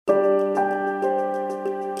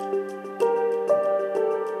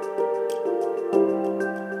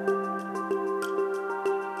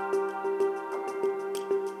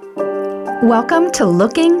Welcome to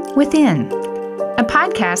Looking Within, a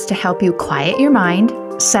podcast to help you quiet your mind,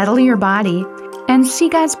 settle your body, and see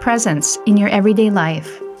God's presence in your everyday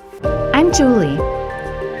life. I'm Julie.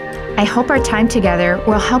 I hope our time together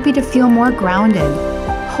will help you to feel more grounded,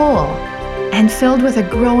 whole, and filled with a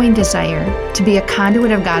growing desire to be a conduit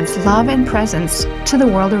of God's love and presence to the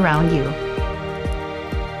world around you.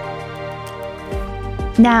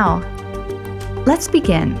 Now, let's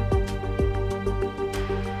begin.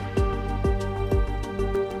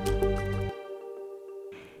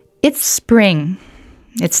 It's spring.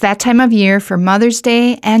 It's that time of year for Mother's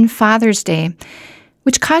Day and Father's Day,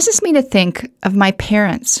 which causes me to think of my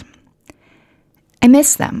parents. I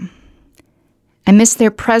miss them. I miss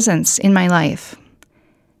their presence in my life.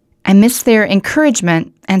 I miss their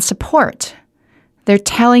encouragement and support. They're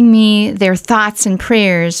telling me their thoughts and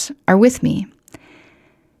prayers are with me.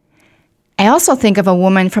 I also think of a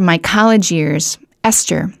woman from my college years,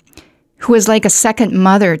 Esther, who was like a second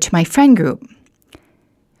mother to my friend group.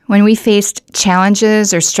 When we faced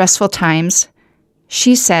challenges or stressful times,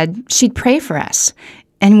 she said she'd pray for us,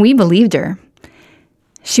 and we believed her.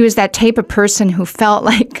 She was that type of person who felt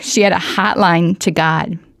like she had a hotline to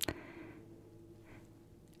God.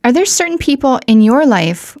 Are there certain people in your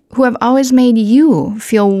life who have always made you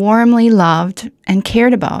feel warmly loved and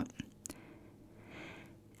cared about?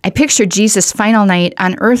 I picture Jesus' final night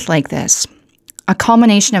on earth like this, a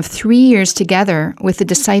culmination of 3 years together with the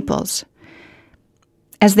disciples.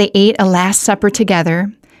 As they ate a Last Supper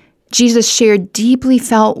together, Jesus shared deeply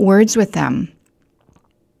felt words with them.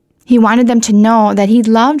 He wanted them to know that he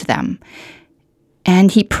loved them,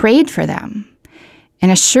 and he prayed for them,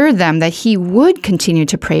 and assured them that he would continue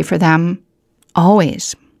to pray for them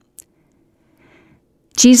always.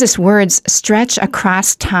 Jesus' words stretch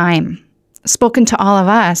across time, spoken to all of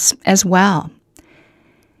us as well.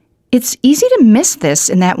 It's easy to miss this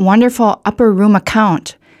in that wonderful upper room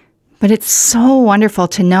account, but it's so wonderful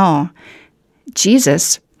to know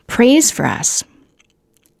Jesus prays for us.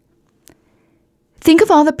 Think of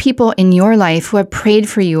all the people in your life who have prayed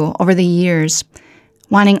for you over the years,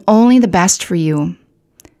 wanting only the best for you.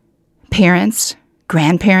 Parents,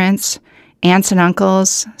 grandparents, aunts and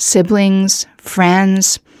uncles, siblings,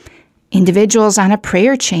 friends, individuals on a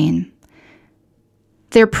prayer chain.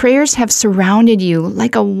 Their prayers have surrounded you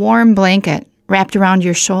like a warm blanket wrapped around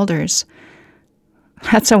your shoulders.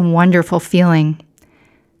 That's a wonderful feeling.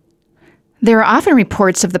 There are often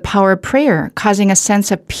reports of the power of prayer causing a sense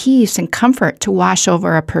of peace and comfort to wash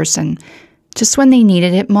over a person just when they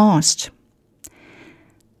needed it most.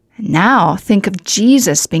 Now, think of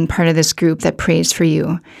Jesus being part of this group that prays for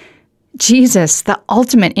you. Jesus, the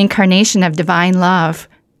ultimate incarnation of divine love,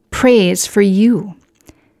 prays for you.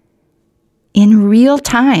 In real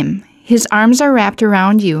time, his arms are wrapped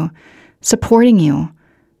around you, supporting you,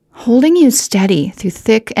 holding you steady through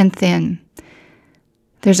thick and thin.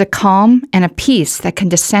 There's a calm and a peace that can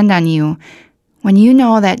descend on you when you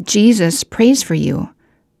know that Jesus prays for you,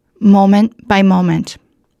 moment by moment.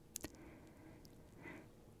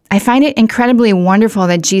 I find it incredibly wonderful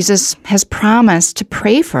that Jesus has promised to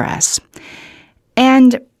pray for us.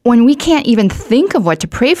 And when we can't even think of what to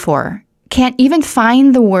pray for, can't even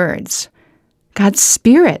find the words, God's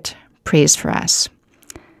Spirit prays for us.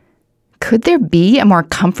 Could there be a more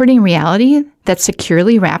comforting reality that's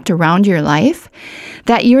securely wrapped around your life?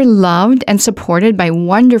 That you're loved and supported by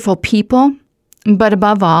wonderful people, but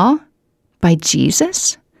above all, by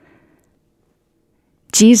Jesus?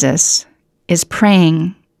 Jesus is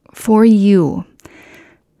praying for you.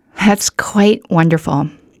 That's quite wonderful.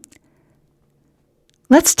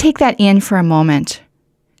 Let's take that in for a moment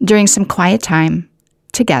during some quiet time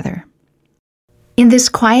together. In this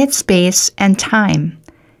quiet space and time,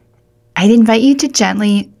 I'd invite you to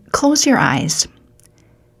gently close your eyes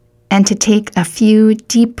and to take a few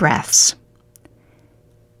deep breaths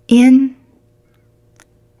in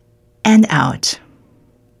and out.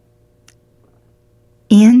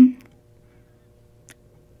 In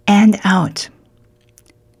and out.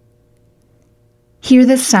 Hear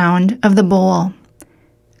the sound of the bowl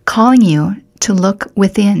calling you to look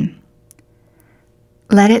within.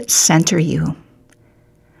 Let it center you.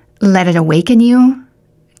 Let it awaken you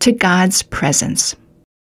to God's presence.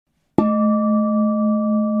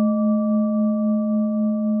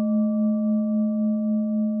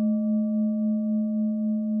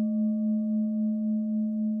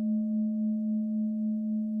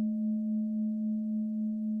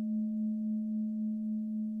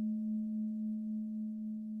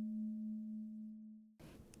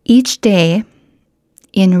 Each day,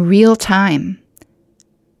 in real time,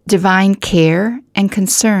 divine care and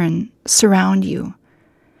concern surround you.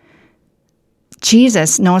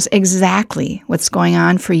 Jesus knows exactly what's going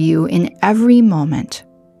on for you in every moment,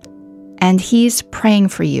 and He's praying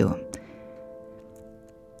for you.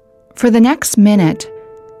 For the next minute,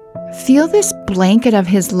 feel this blanket of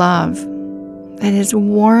His love that is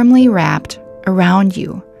warmly wrapped around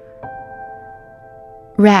you.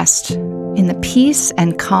 Rest in the peace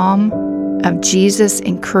and calm of Jesus'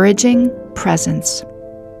 encouraging presence.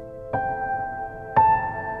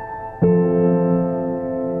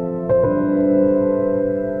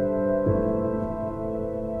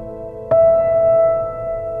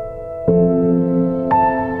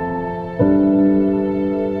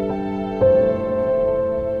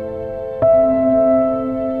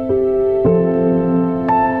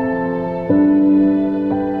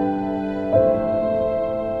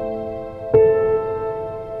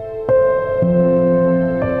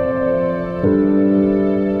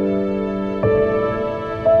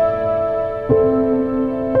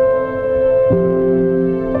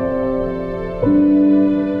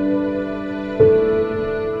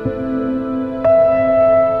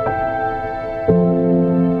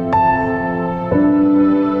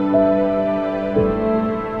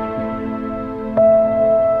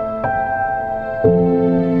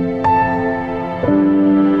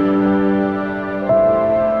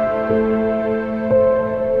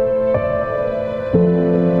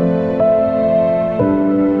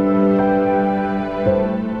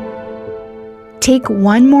 Take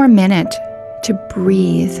one more minute to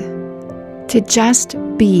breathe, to just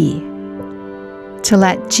be, to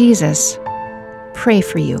let Jesus pray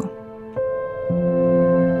for you.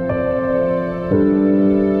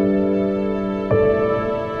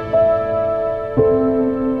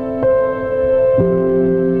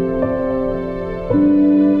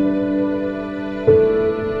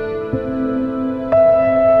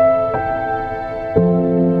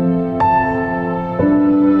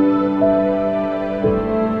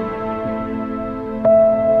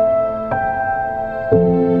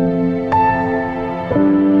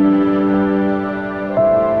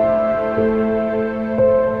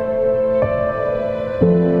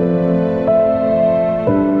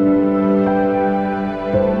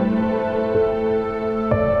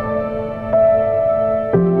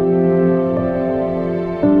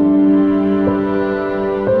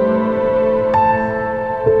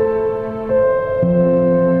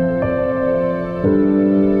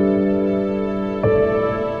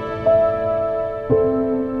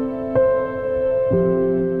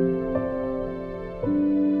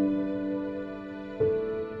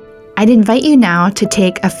 I'd invite you now to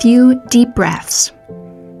take a few deep breaths,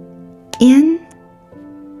 in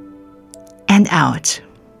and out,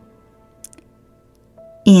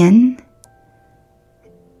 in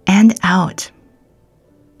and out.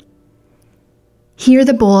 Hear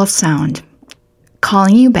the bowl of sound,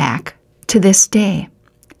 calling you back to this day.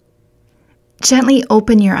 Gently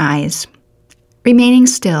open your eyes, remaining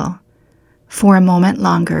still for a moment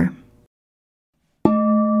longer.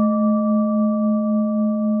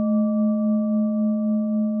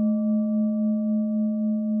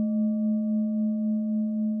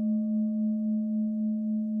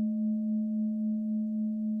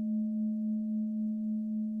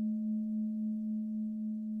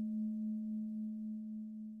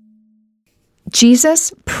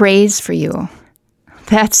 Jesus prays for you.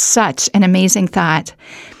 That's such an amazing thought.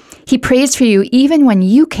 He prays for you even when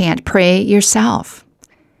you can't pray yourself.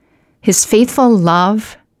 His faithful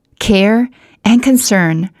love, care, and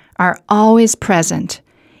concern are always present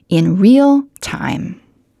in real time.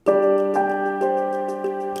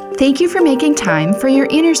 Thank you for making time for your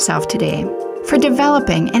inner self today, for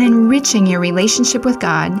developing and enriching your relationship with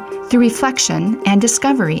God through reflection and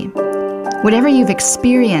discovery. Whatever you've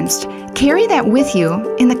experienced, carry that with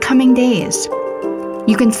you in the coming days.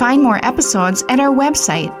 You can find more episodes at our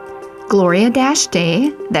website,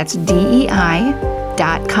 Gloria-Day, that's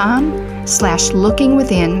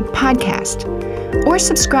DEI.com/lookingwithinpodcast, or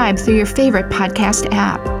subscribe through your favorite podcast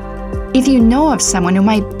app. If you know of someone who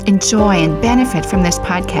might enjoy and benefit from this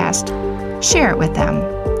podcast, share it with them.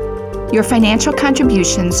 Your financial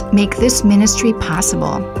contributions make this ministry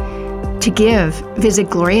possible. To give, visit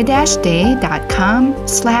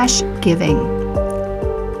gloria-day.com/giving.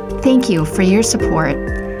 Thank you for your support,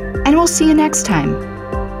 and we'll see you next time.